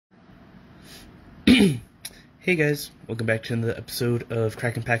Hey guys, welcome back to another episode of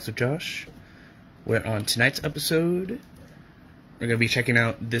Cracking Packs with Josh. Where on tonight's episode, we're gonna be checking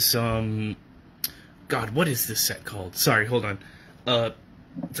out this God, what is this set called? Sorry, hold on.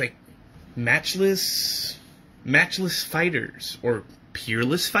 It's like Matchless Fighters or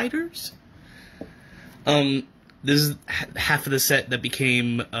Peerless Fighters. This is half of the set that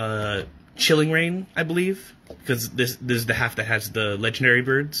became Chilling Reign, I believe, because this is the half that has the legendary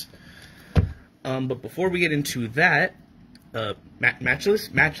birds. But before we get into that,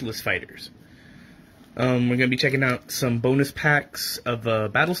 Matchless Fighters. We're going to be checking out some bonus packs of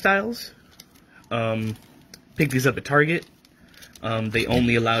battle styles. Picked these up at Target. They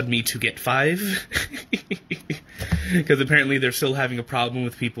only allowed me to get 5. Because apparently they're still having a problem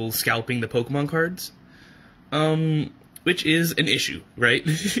with people scalping the Pokemon cards. Which is an issue, right?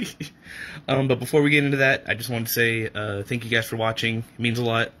 But before we get into that, I just want to say thank you guys for watching. It means a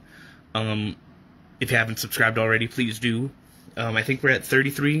lot. If you haven't subscribed already, please do. I think we're at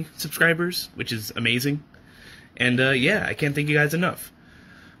 33 subscribers, which is amazing. And yeah, I can't thank you guys enough.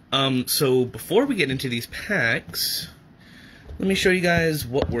 So before we get into these packs, let me show you guys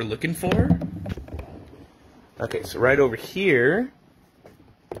what we're looking for. Okay, so right over here,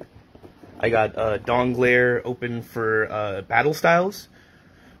 I got Donglair open for battle styles.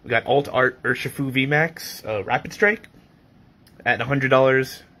 We got Alt Art Urshifu VMAX Rapid Strike at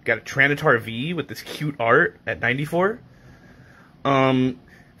 $100. Got a Tyranitar V with this cute art at $94. VMAX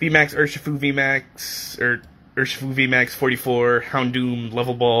Urshifu VMAX, or Urshifu VMAX 44, Houndoom,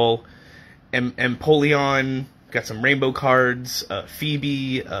 Level Ball, Empoleon, got some rainbow cards,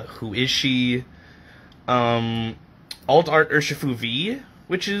 Phoebe, Who Is She, Alt Art Urshifu V,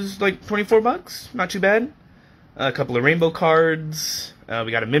 which is like 24 bucks, not too bad. A couple of rainbow cards,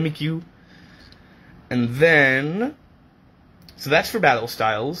 we got a Mimikyu, and then... So that's for battle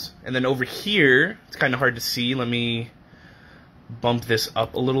styles, and then over here, it's kind of hard to see. Let me bump this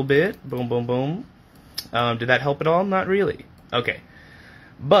up a little bit. Boom, boom, boom. Did that help at all? Not really. Okay.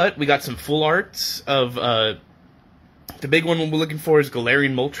 But we got some full arts of, the big one we're looking for is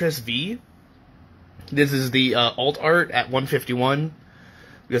Galarian Moltres V. This is the alt art at 151.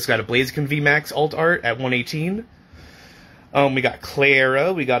 We just got a Blaziken VMAX alt art at 118. We got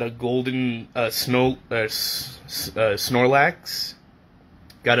Clara, we got a golden Snorlax,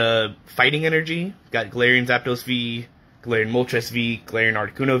 got a Fighting Energy, got Galarian Zapdos V, Galarian Moltres V, Galarian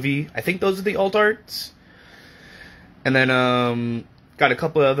Articuno V. I think those are the alt arts. And then got a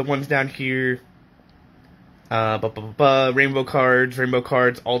couple of other ones down here. Rainbow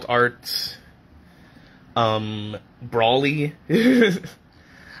cards, alt arts, Brawly.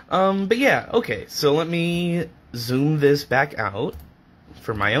 But yeah, okay, so let me zoom this back out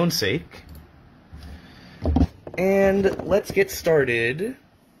for my own sake. And let's get started.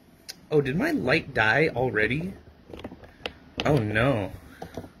 Oh, did my light die already? Oh no.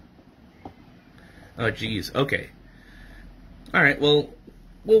 Oh geez, okay. Alright, well,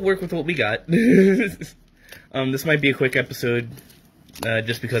 we'll work with what we got. This might be a quick episode,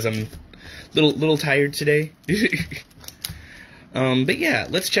 just because I'm little tired today. But yeah,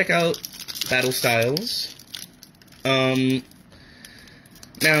 let's check out battle styles.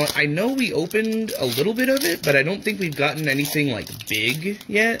 Now, I know we opened a little bit of it, but I don't think we've gotten anything, like, big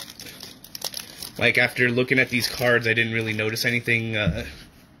yet. Like, after looking at these cards, I didn't really notice anything,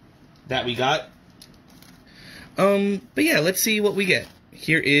 that we got. But yeah, let's see what we get.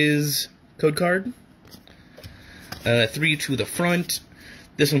 Here is code card. 3 to the front.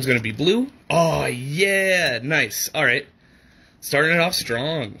 This one's gonna be blue. Oh, yeah! Nice. Alright. Starting it off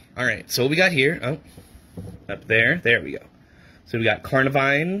strong. Alright, so what we got here... Oh, up there. There we go. So we got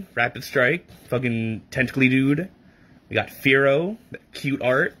Carnivine, Rapid Strike, fucking Tentacly Dude. We got Fearow, cute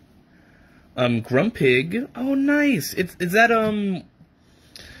art. Grumpig. Oh, nice. Is that,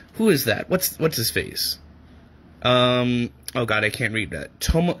 who is that? What's his face? Oh god, I can't read that.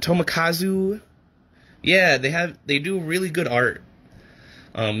 Tomokazu. Yeah, they do really good art.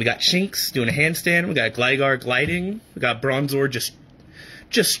 We got Shinx doing a handstand. We got Gligar gliding. We got Bronzor just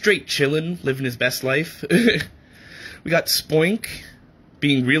straight chilling, living his best life. We got Spoink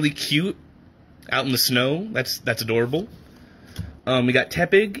being really cute out in the snow. That's adorable. We got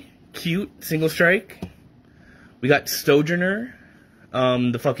Tepig, cute, single strike. We got Sojourner,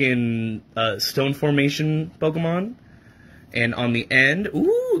 the fucking stone formation Pokemon. And on the end,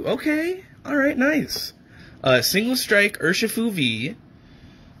 ooh, okay, all right, nice. Single strike Urshifu V.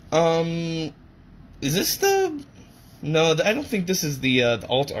 Is this the? No, I don't think this is the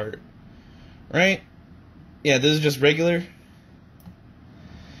alt art, right? Yeah, this is just regular.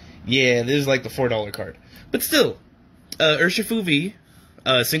 Yeah, this is like the $4 card. But still, Urshifu V,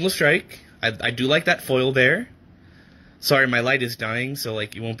 single strike, I do like that foil there. Sorry, my light is dying, so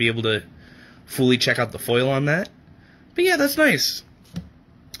like you won't be able to fully check out the foil on that. But yeah, that's nice.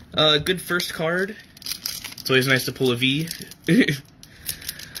 Good first card. It's always nice to pull a V.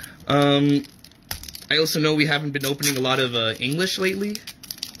 I also know we haven't been opening a lot of English lately,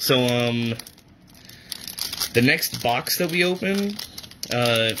 so the next box that we open,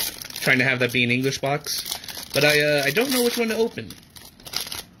 trying to have that be an English box, but I don't know which one to open.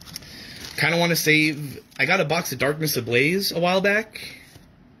 Kind of want to save. I got a box of Darkness Ablaze a while back.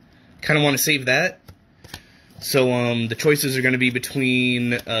 Kind of want to save that. So the choices are going to be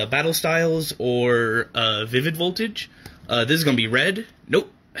between Battle Styles or Vivid Voltage. This is going to be red.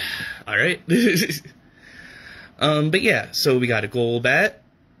 Nope. All right. But yeah, so we got a Gold Bat.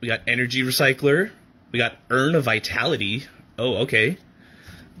 We got Energy Recycler. We got Urn of Vitality. Oh, okay.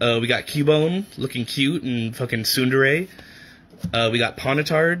 We got Cubone, looking cute and fucking tsundere. We got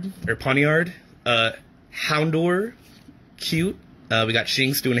Poniard. Houndour, cute. We got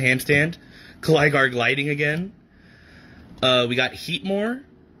Shinx doing a handstand. Gligar gliding again. We got Heatmore.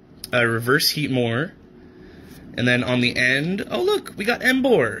 Reverse Heatmore. And then on the end, oh look, we got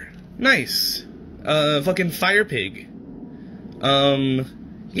Emboar. Nice. Fucking Fire Pig.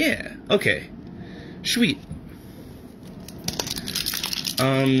 Yeah, okay. Sweet.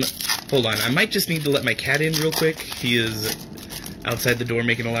 Hold on, I might just need to let my cat in real quick. He is outside the door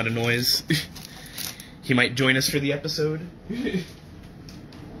making a lot of noise. He might join us for the episode.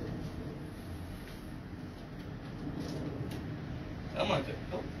 Come on,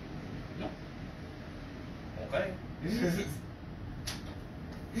 oh, no. Okay.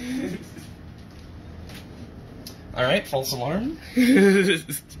 Alright, false alarm.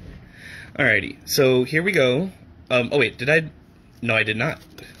 Alrighty, so here we go. Oh wait, did I? No, I did not.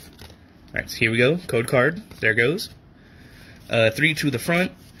 Alright, so here we go. Code card. There goes. 3 to the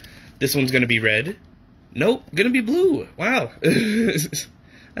front. This one's gonna be red. Nope, gonna be blue. Wow.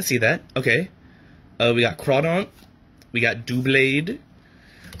 I see that. Okay. We got Crawdaunt. We got Doublade.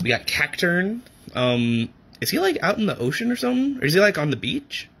 We got Cacturn. Is he like out in the ocean or something? Or is he like on the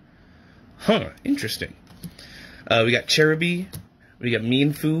beach? Huh, interesting. We got Cherubi. We got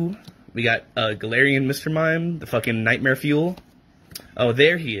Mienfoo. We got Galarian Mr. Mime, the fucking Nightmare Fuel. Oh,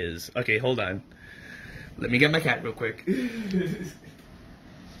 there he is. Okay, hold on. Let me get my cat real quick.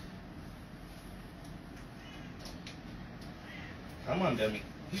 Come on, dummy.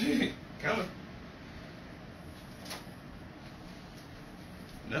 Come on.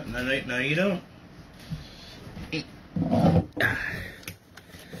 No, you don't.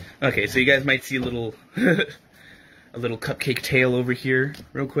 Okay, so you guys might see a little a little cupcake tail over here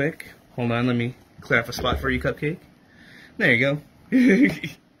real quick. Hold on, let me clear off a spot for you, Cupcake. There you go.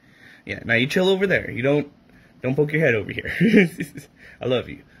 Yeah, now you chill over there. You don't poke your head over here. I love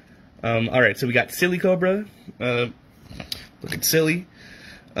you. Alright, so we got Silly Cobra. Looking silly.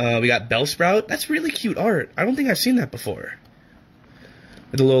 We got Bellsprout. That's really cute art. I don't think I've seen that before.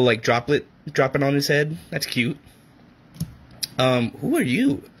 With a little, like, droplet dropping on his head. That's cute. Who are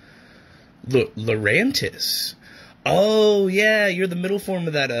you? Lurantis. Oh, yeah, you're the middle form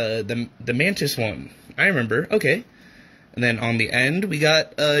of that, the Mantis one. I remember. Okay. And then on the end, we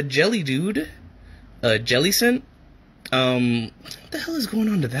got, Jelly Dude. Jellicent. What the hell is going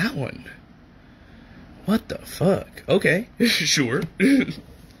on to that one? What the fuck? Okay. Sure.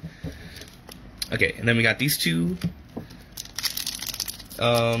 Okay, and then we got these two.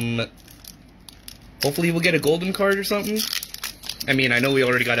 Hopefully we'll get a golden card or something. I mean, I know we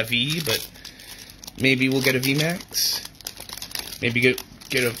already got a V, but maybe we'll get a VMAX. Maybe get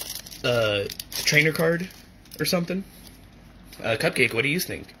a trainer card or something. Cupcake, what do you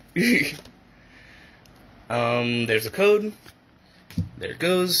think? There's a code. There it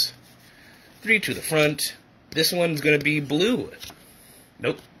goes. 3 to the front. This one's gonna be blue.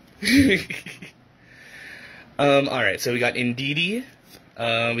 Nope. Alright, so we got Indeedee.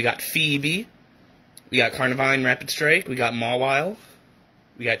 We got Phoebe. We got Carnivine Rapid Strike. We got Mawile.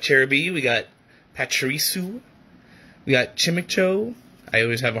 We got Cherubi. We got Pachirisu. We got Chimicho. I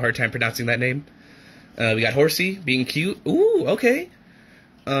always have a hard time pronouncing that name. We got Horsey, being cute. Ooh, okay.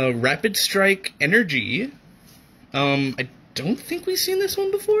 Rapid Strike Energy. I don't think we've seen this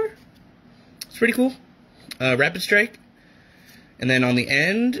one before. It's pretty cool. Rapid Strike. And then on the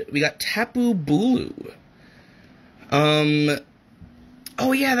end, we got Tapu Bulu.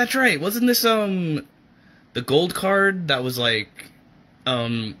 Oh yeah, that's right. Wasn't this, the gold card that was like,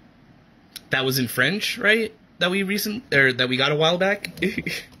 that was in French, right? That we got a while back?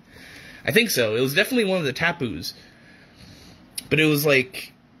 I think so. It was definitely one of the Tapus. But it was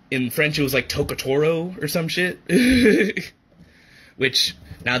like, in French it was like Tokotoro or some shit. Which,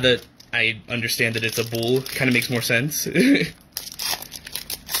 now the I understand that it's a bull. Kind of makes more sense.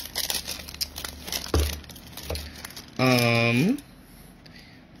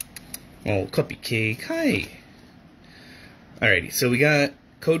 Oh, cupcake, hi. Alrighty, so we got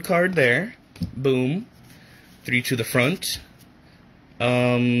code card there. Boom. 3 to the front.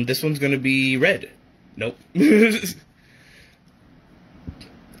 This one's gonna be red. Nope.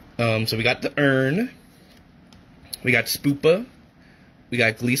 So we got the urn. We got Spoopa. We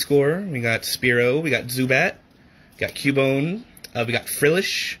got Gleescore. We got Spearow. We got Zubat. We got Cubone. We got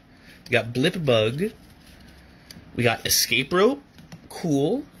Frillish. We got Blipbug. We got Escape Rope.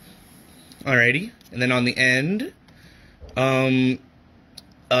 Cool. Alrighty. And then on the end, a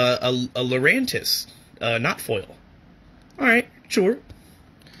Lurantis. Not foil. Alright, sure.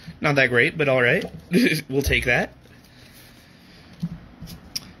 Not that great, but alright. We'll take that.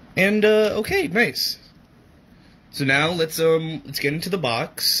 And, okay, nice. So now let's get into the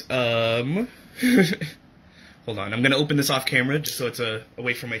box. Hold on, I'm gonna open this off camera just so it's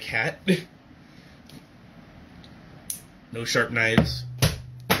away from my cat. No sharp knives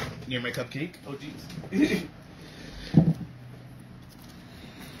near my cupcake. Oh jeez.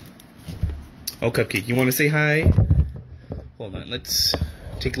 Oh, Cupcake, you want to say hi? Hold on, let's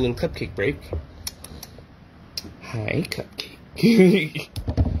take a little cupcake break. Hi, Cupcake.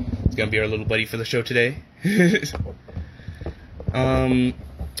 It's gonna be our little buddy for the show today. Oh,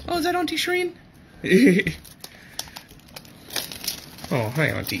 is that Auntie Shreen? Oh, hi,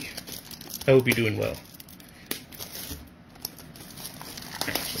 Auntie. I hope you're doing well.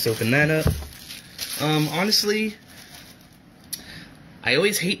 Let's open that up. Honestly, I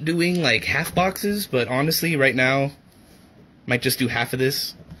always hate doing, like, half boxes, but honestly, right now, might just do half of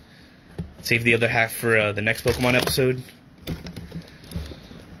this. Save the other half for the next Pokemon episode.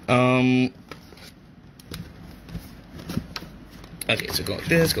 Okay, so go like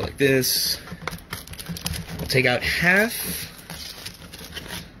this, go like this. We'll take out half.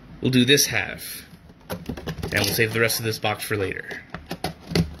 We'll do this half. And we'll save the rest of this box for later.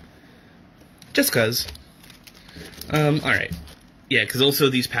 Just cuz. Alright. Yeah, because also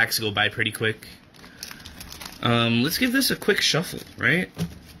these packs go by pretty quick. Let's give this a quick shuffle, right?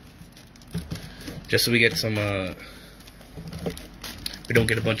 Just so we get some, we don't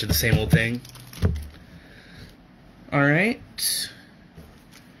get a bunch of the same old thing. Alright.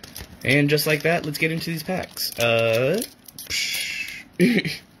 And just like that, let's get into these packs.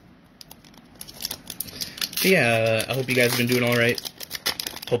 Yeah, I hope you guys have been doing alright.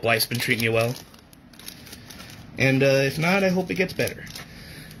 Hope life's been treating you well. And if not, I hope it gets better.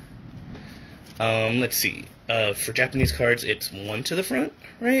 Let's see. For Japanese cards, it's 1 to the front,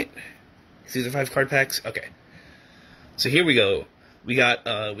 right? These are 5 card packs. Okay. So here we go. We got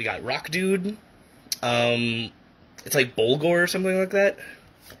Rock Dude. It's like Bulgor or something like that.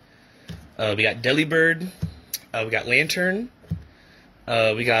 We got Delibird. We got Lantern.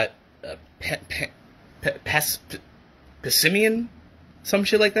 We got Pessimian, some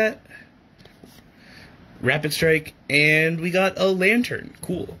shit like that. Rapid Strike, and we got a Lantern.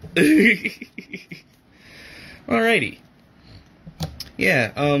 Cool. Alrighty.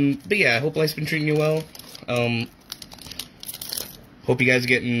 Yeah, but yeah, I hope life's been treating you well. Hope you guys are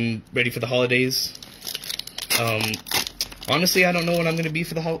getting ready for the holidays. Honestly, I don't know what I'm gonna be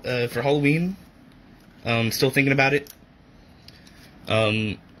for for Halloween. Still thinking about it.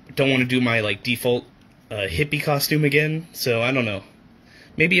 Don't want to do my, like, default hippie costume again, so I don't know.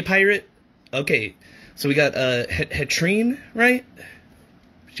 Maybe a pirate? Okay, so we got Hetrine, right?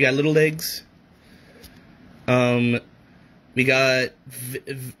 She got little legs. We got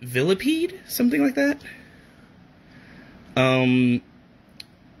Villipede, something like that. The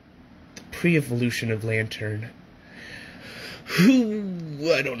pre-evolution of Lantern.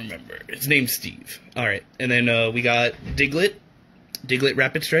 Who? I don't remember. His name's Steve. Alright, and then we got Diglett. Diglett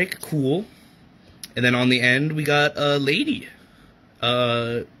Rapid Strike, cool. And then on the end, we got Lady.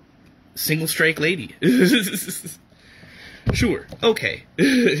 Single Strike Lady. Sure, okay.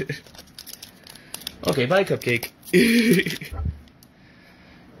 Okay, bye, Cupcake.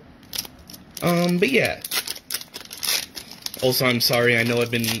 But yeah. Also, I'm sorry, I know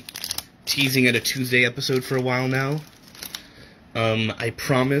I've been teasing at a Tuesday episode for a while now. I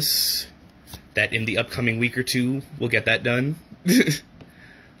promise that in the upcoming week or two, we'll get that done.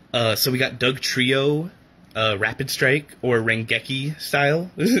 So we got Doug Trio, Rapid Strike, or Rengeki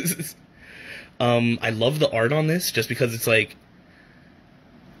style. I love the art on this, just because it's like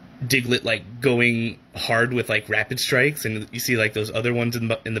Diglett, like, going hard with, like, Rapid Strikes, and you see, like, those other ones in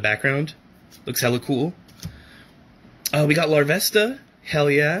the background. Looks hella cool. We got Larvesta, hell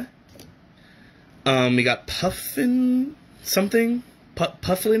yeah. We got Puffin something,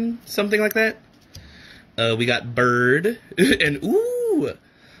 Pufflin, something like that. We got Bird, and ooh,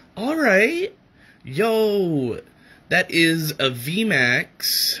 alright, yo, that is a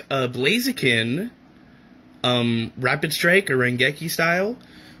VMAX, Blaziken, Rapid Strike or Rengeki style.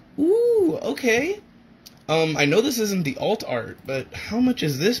 Ooh, okay. I know this isn't the alt art, but how much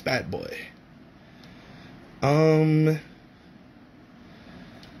is this bad boy?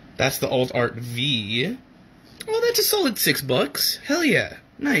 That's the alt art V. Oh, that's a solid $6. Hell yeah.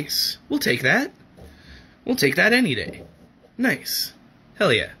 Nice. We'll take that. We'll take that any day. Nice.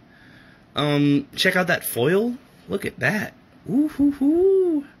 Hell yeah. Check out that foil. Look at that. Ooh hoo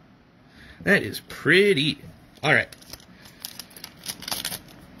hoo. That is pretty. Alright.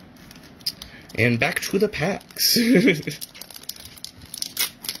 And back to the packs.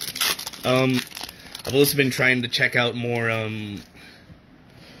 I've also been trying to check out more,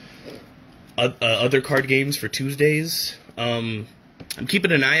 other card games for Tuesdays. I'm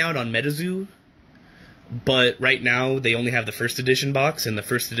keeping an eye out on MetaZoo, but right now they only have the first edition box, and the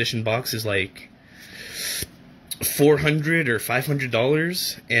first edition box is like $400 or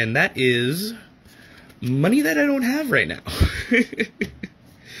 $500, and that is money that I don't have right now.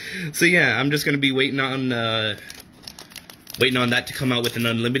 So yeah, I'm just gonna be waiting on that to come out with an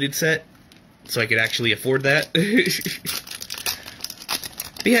unlimited set, so I could actually afford that.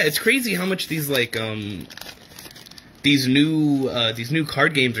 But yeah, it's crazy how much these like these new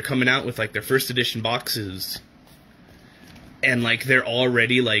card games are coming out with like their first edition boxes, and like they're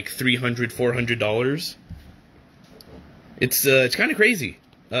already like $300, $400. It's kind of crazy.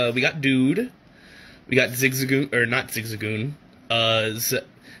 We got Dude, we got Zigzagoon, or not Zigzagoon,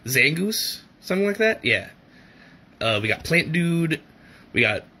 Zangoose, something like that. Yeah. We got Plant Dude, we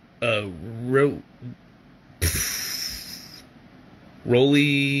got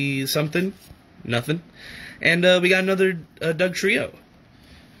Rolly something, nothing, and we got another Doug Trio.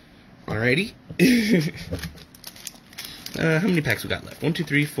 Alrighty. How many packs we got left? 1, 2,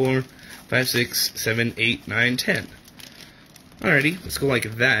 3, 4, 5, 6, 7, 8, 9, 10. Alrighty, let's go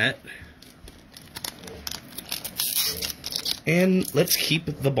like that. And let's keep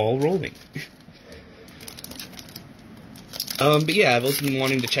the ball rolling. But yeah, I've also been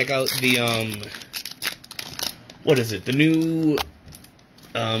wanting to check out the, what is it? The new,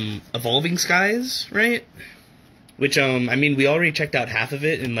 Evolving Skies, right? Which, I mean, we already checked out half of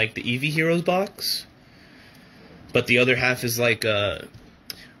it in, like, the Eevee Heroes box. But the other half is, like,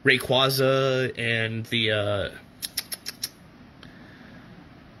 Rayquaza and the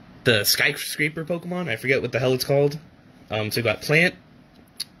Skyscraper Pokemon. I forget what the hell it's called. So we got Plant,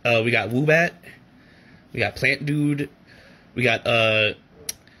 we got Woobat, we got Plant Dude, we got,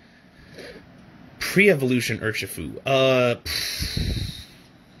 Pre-Evolution Urshifu.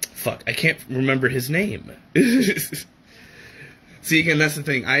 Fuck, I can't remember his name. See, again, that's the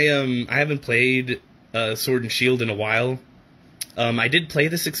thing. I haven't played, Sword and Shield in a while. I did play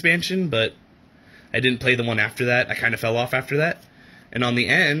this expansion, but I didn't play the one after that. I kind of fell off after that. And on the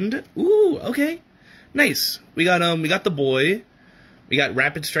end, ooh, okay. Nice. We got the boy. We got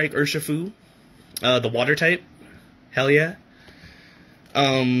Rapid Strike Urshifu, the water type. Hell yeah.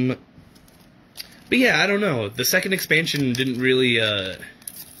 But yeah, I don't know. The second expansion didn't really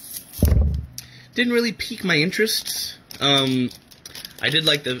pique my interest. I did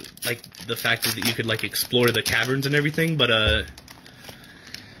like the fact that you could like explore the caverns and everything, but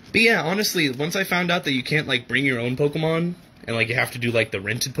yeah, honestly, once I found out that you can't like bring your own Pokemon and like you have to do like the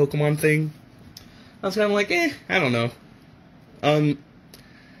rented Pokemon thing, I was kind of like, I don't know. I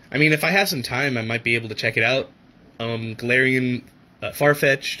mean, if I have some time, I might be able to check it out. Galarian,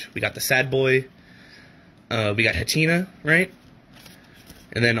 Farfetch'd, we got the Sad Boy, we got Hatina, right?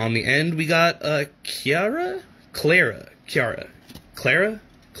 And then on the end, we got, Clara?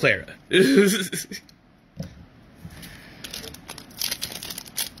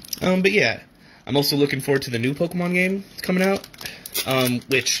 But yeah, I'm also looking forward to the new Pokemon game that's coming out,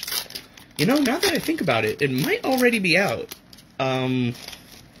 which, you know, now that I think about it, it might already be out. Don't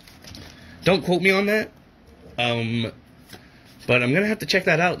quote me on that, but I'm gonna have to check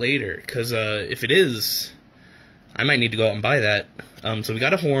that out later, because, if it is, I might need to go out and buy that. So we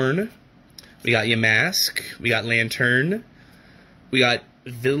got a Horn, we got Yamask, we got Lantern, we got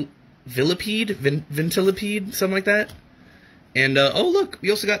Ventilipede, something like that. And, oh look, we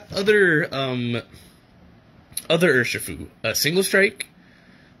also got other Urshifu. Single Strike,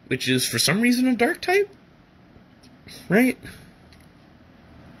 which is for some reason a Dark type? Right?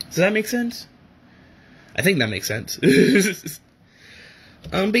 Does that make sense? I think that makes sense.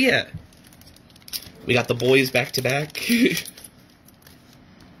 But yeah. We got the boys back to back.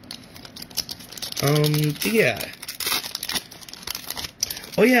 But yeah.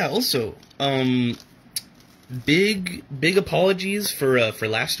 Oh yeah, also, big apologies for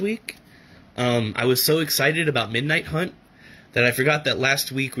last week. I was so excited about Midnight Hunt that I forgot that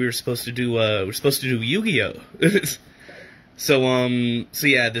last week we were supposed to do Yu-Gi-Oh. So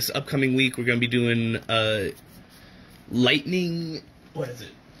yeah, this upcoming week we're gonna be doing Lightning. What is it?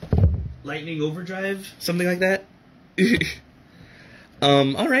 Lightning Overdrive, something like that.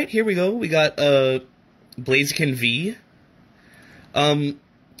 All right, here we go. We got Blaziken V.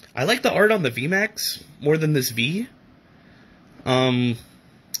 I like the art on the VMAX more than this V. I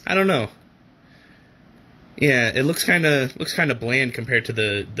don't know. Yeah, it looks kind of bland compared to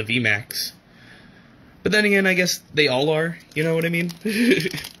the VMAX. But then again, I guess they all are. You know what I mean?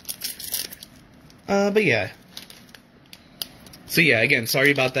 But yeah. So yeah, again,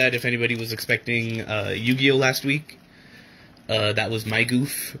 sorry about that if anybody was expecting Yu-Gi-Oh! Last week. That was my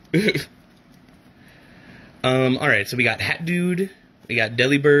goof. Alright, so we got Hat Dude, we got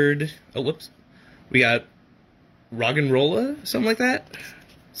Delibird, oh whoops, we got Roggenrola, something like that.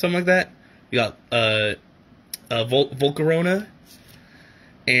 We got Volcarona,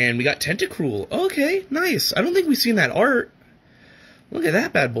 and we got Tentacruel. Okay, nice. I don't think we've seen that art. Look at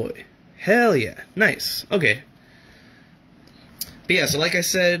that bad boy. Hell yeah, nice. Okay. But yeah, so like I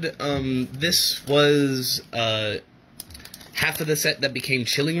said, this was half of the set that became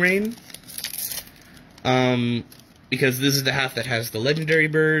Chilling Reign. Because this is the half that has the legendary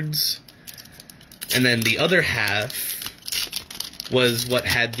birds, and then the other half was what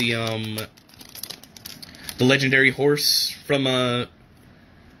had the legendary horse from the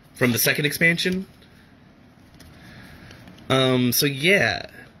second expansion. So yeah,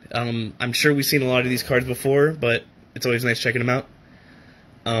 I'm sure we've seen a lot of these cards before, but it's always nice checking them out.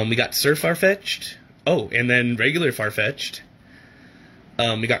 We got Sir Farfetch'd. Oh, and then regular Farfetch'd.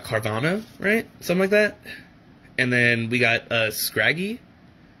 We got Carvanha, right? Something like that. And then we got Scraggy,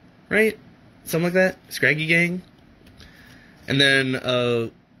 right? Something like that. Scraggy Gang. And then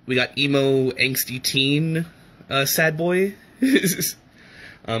we got Emo Angsty Teen Sad Boy.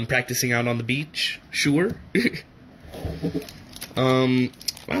 Practicing out on the beach. Sure. Wow,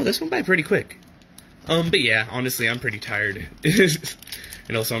 this went by pretty quick. But yeah, honestly, I'm pretty tired.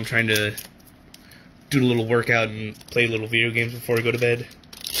 And also I'm trying to do a little workout and play little video games before I go to bed.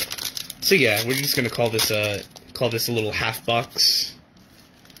 So yeah, we're just gonna call this a little half box,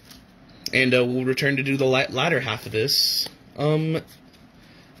 and we'll return to do the latter half of this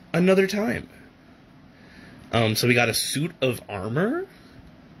another time. So we got a suit of armor.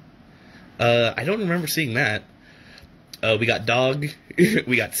 I don't remember seeing that. We got Dog,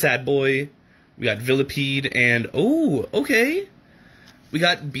 we got Sad Boy, we got Villipede, and oh, okay, we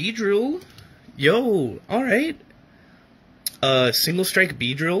got Beedrill. Yo, alright. Single strike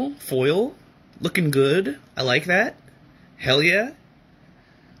Beedrill, foil. Looking good. I like that. Hell yeah.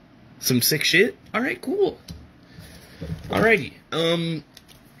 Some sick shit. Alright, cool. Alrighty.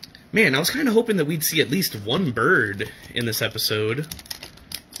 Man, I was kind of hoping that we'd see at least one bird in this episode.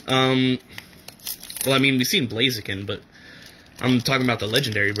 Well, I mean, we've seen Blaziken, but I'm talking about the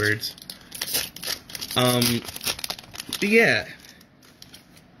legendary birds. But yeah.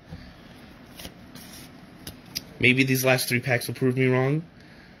 Maybe these last 3 packs will prove me wrong.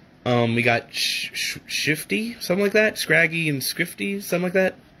 We got Shifty, something like that. Scraggy and Scrifty, something like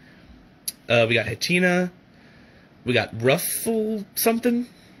that. We got Hatina. We got Ruffle something.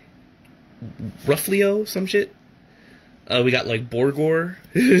 Ruffleo, some shit. We got, like, Borgor.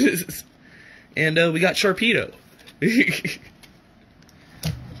 And we got Sharpedo.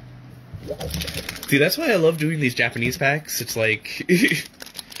 See, that's why I love doing these Japanese packs. It's like,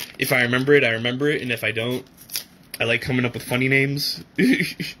 if I remember it, I remember it. And if I don't, I like coming up with funny names.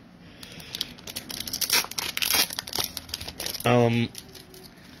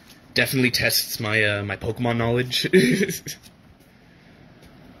 Definitely tests my my Pokemon knowledge.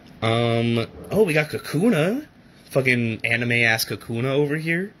 Oh, we got Kakuna. Fucking anime-ass Kakuna over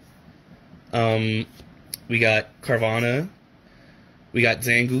here. We got Carvanha. We got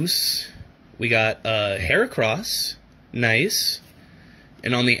Zangoose. We got Heracross. Nice.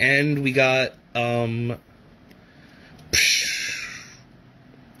 And on the end, we got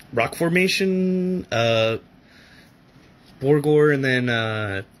Rock Formation, Borgor, and then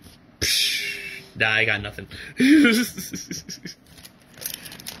nah, I got nothing.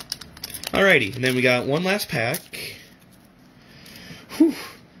 Alrighty, and then we got one last pack. Whew.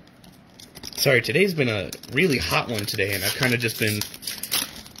 Sorry, today's been a really hot one today, and I've kind of just been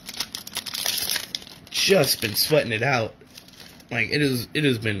sweating it out. Like, it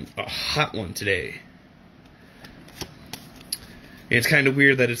has been a hot one today. And it's kind of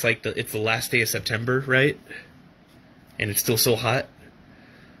weird that it's like it's the last day of September, right? And it's still so hot.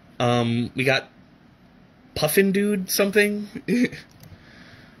 We got Puffin Dude something.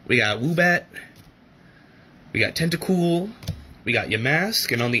 We got Woobat. We got Tentacool. We got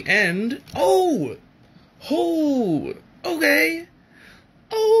Yamask. And on the end... Oh! Oh! Okay.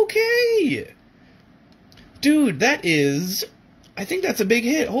 Okay! Dude, that is... I think that's a big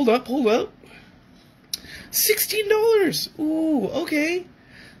hit. Hold up. $16! Ooh, okay.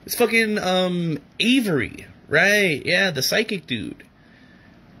 It's fucking, Avery. Right, yeah, the psychic dude.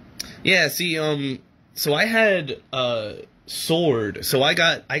 Yeah, see, so I had, Sword. So I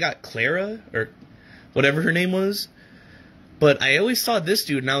got Clara, or whatever her name was. But I always saw this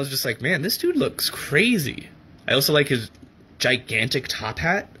dude, and I was just like, man, this dude looks crazy. I also like his gigantic top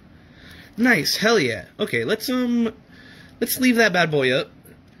hat. Nice, hell yeah. Okay, let's leave that bad boy up.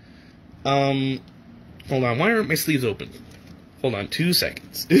 Hold on, why aren't my sleeves open? Hold on, 2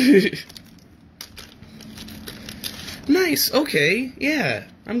 seconds. Nice, okay, yeah.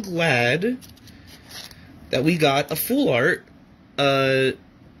 I'm glad that we got a full art,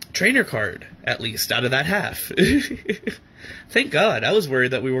 trainer card, at least, out of that half. Thank God, I was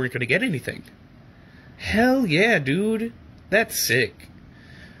worried that we weren't gonna get anything. Hell yeah, dude. That's sick.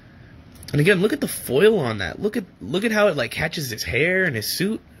 And again, look at the foil on that. Look at how it, like, catches his hair and his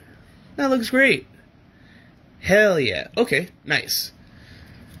suit. That looks great. Hell yeah. Okay, nice.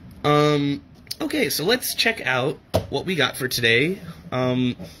 Okay, so let's check out what we got for today.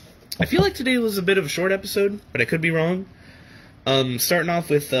 I feel like today was a bit of a short episode, but I could be wrong. Starting off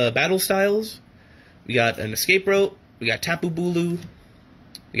with battle styles. We got an escape rope. We got Tapu Bulu.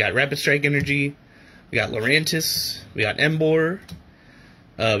 We got Rapid Strike Energy. We got Lurantis. We got Emboar.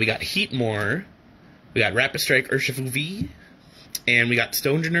 We got Heatmore. We got Rapid Strike Urshifu V. And we got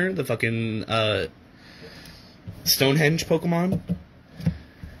Stonjourner, the fucking Stonehenge Pokemon.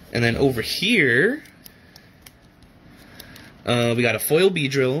 And then over here, we got a Foil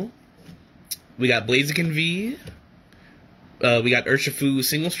Beedrill. We got Blaziken V. We got Urshifu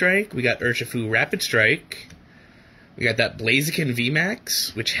Single Strike. We got Urshifu Rapid Strike. We got that Blaziken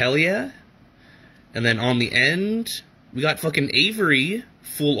VMAX, which hell yeah. And then on the end, we got fucking Avery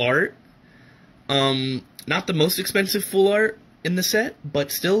full art. Not the most expensive full art in the set,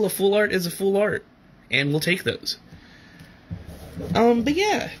 but still a full art is a full art. And we'll take those. But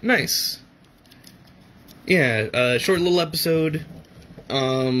yeah, nice. Yeah, short little episode.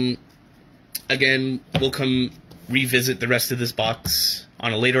 Again, we'll come revisit the rest of this box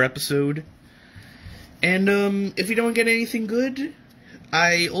on a later episode. And, if we don't get anything good,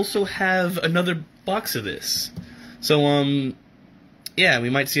 I also have another box of this. So, yeah,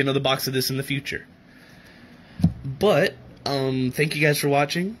 we might see another box of this in the future. But, thank you guys for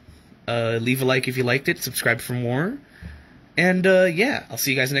watching. Leave a like if you liked it, subscribe for more. And, yeah, I'll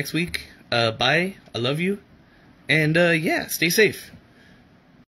see you guys next week. Bye, I love you. And, yeah, stay safe.